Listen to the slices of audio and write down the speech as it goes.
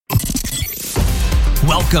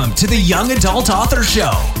Welcome to the Young Adult Author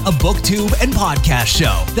Show, a booktube and podcast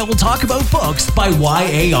show that will talk about books by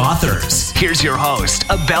YA authors. Here's your host,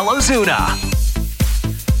 Abel Ozuna.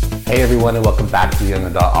 Hey everyone, and welcome back to the Young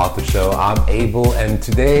Adult Author Show. I'm Abel, and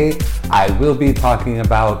today I will be talking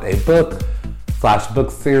about a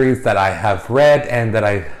book/book series that I have read and that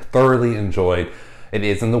I thoroughly enjoyed. It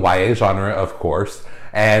is in the YA genre, of course,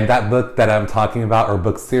 and that book that I'm talking about, or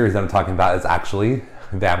book series that I'm talking about, is actually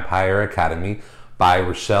Vampire Academy by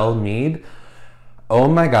Richelle Mead. Oh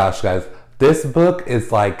my gosh, guys. This book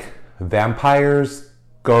is like vampires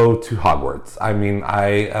go to Hogwarts. I mean,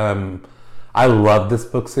 I love this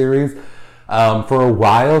book series. For a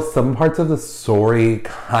while, some parts of the story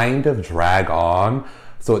kind of drag on,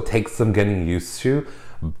 so it takes some getting used to.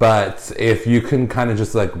 But if you can kind of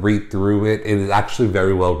just like read through it, it is actually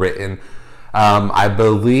very well written. I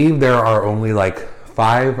believe there are only like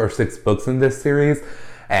 5 or 6 books in this series.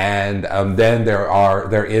 And then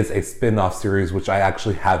there is a spin-off series which I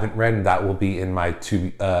actually haven't read, and that will be in my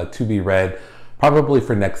to be read probably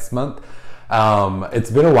for next month. It's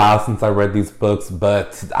been a while since I read these books,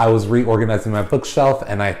 but I was reorganizing my bookshelf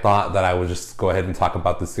and I thought that I would just go ahead and talk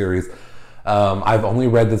about the series. I've only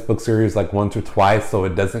read this book series like once or twice, so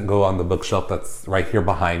it doesn't go on the bookshelf that's right here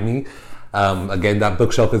behind me. Again, that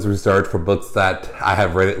bookshelf is reserved for books that I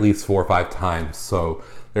have read at least 4 or 5 times, so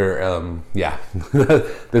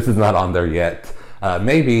this is not on there yet.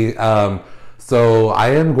 Maybe. So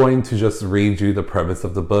I am going to just read you the premise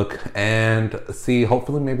of the book and see,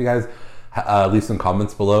 hopefully maybe you guys leave some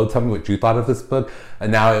comments below. Tell me what you thought of this book. And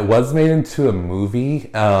now it was made into a movie.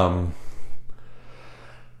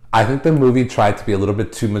 I think the movie tried to be a little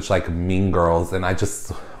bit too much like Mean Girls, and I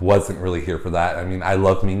just wasn't really here for that. I mean, I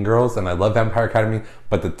love Mean Girls and I love Vampire Academy,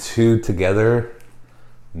 but the two together,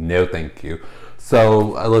 no thank you.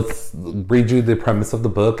 So let's read you the premise of the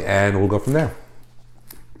book and we'll go from there.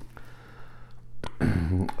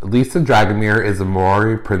 Lisa Dragomir is a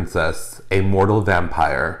Maori princess, a mortal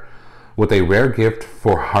vampire, with a rare gift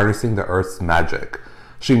for harnessing the earth's magic.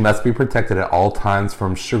 She must be protected at all times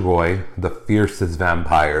from Shigoi, the fiercest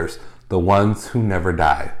vampires, the ones who never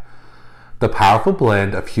die. The powerful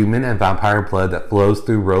blend of human and vampire blood that flows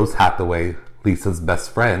through Rose Hathaway, Lisa's best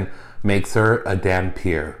friend, makes her a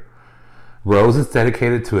Dhampir. Rose is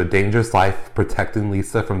dedicated to a dangerous life protecting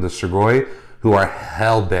Lisa from the Shigoi, who are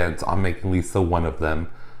hell-bent on making Lisa one of them.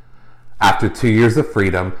 After 2 years of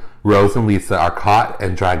freedom, Rose and Lisa are caught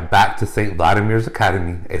and dragged back to St. Vladimir's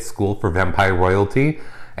Academy, a school for vampire royalty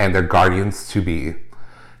and their guardians-to-be,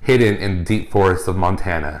 hidden in the deep forests of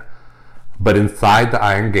Montana. But inside the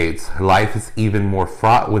Iron Gates, life is even more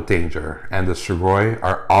fraught with danger, and the Shigoi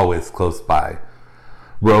are always close by.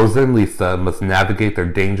 Rose and Lisa must navigate their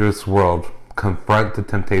dangerous world, confront the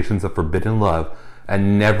temptations of forbidden love,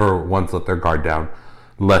 and never once let their guard down,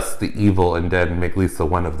 lest the evil and dead make Lisa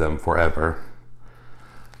one of them forever.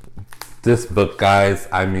 This book, guys,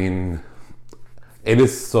 I mean, it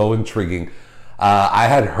is so intriguing. I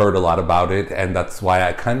had heard a lot about it, and that's why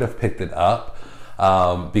I kind of picked it up,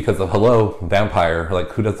 because of, hello, vampire. Like,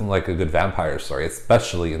 who doesn't like a good vampire story,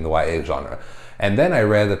 especially in the YA genre? And then I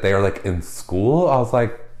read that they are like in school. I was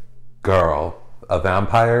like, girl,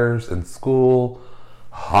 vampires in school,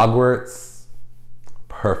 Hogwarts,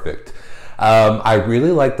 perfect. I really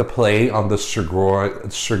like the play on the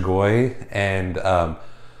Shigoi and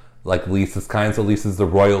like Lisa's kind. So Lisa's the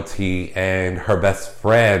royalty, and her best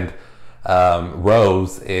friend,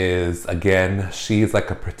 Rose, is, again, she's like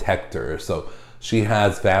a protector. So she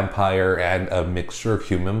has vampire and a mixture of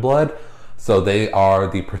human blood. So they are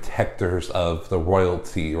the protectors of the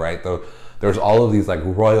royalty, right? There's all of these like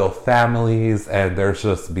royal families, and there's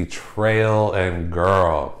just betrayal, and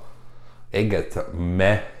girl, it gets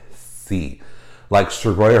messy. Like,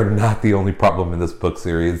 Shigoi are not the only problem in this book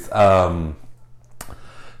series. The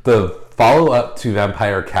follow-up to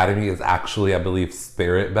Vampire Academy is actually, I believe,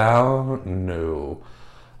 Spiritbound. No,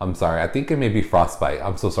 I'm sorry. I think it may be Frostbite.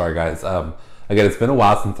 I'm so sorry, guys. Again, it's been a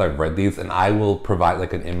while since I've read these, and I will provide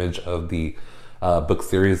like an image of the book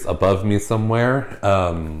series above me somewhere.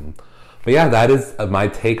 But yeah, that is my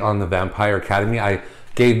take on the Vampire Academy. I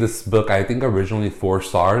gave this book, I think, originally 4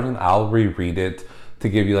 stars, and I'll reread it to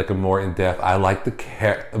give you like a more in-depth. I like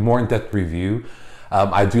a more in-depth review.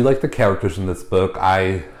 I do like the characters in this book.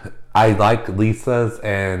 I like Lisa's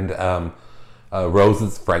and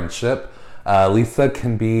Rose's friendship. Lisa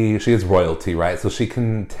she is royalty, right? So she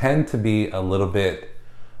can tend to be a little bit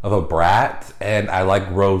of a brat, and I like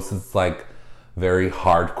Rose's like very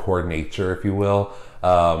hardcore nature, if you will.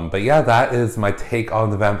 But yeah, that is my take on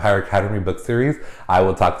the Vampire Academy book series. I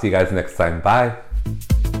will talk to you guys next time. Bye.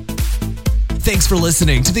 Thanks for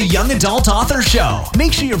listening to the Young Adult Author Show.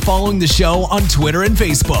 Make sure you're following the show on Twitter and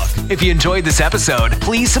Facebook. If you enjoyed this episode,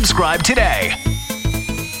 please subscribe today.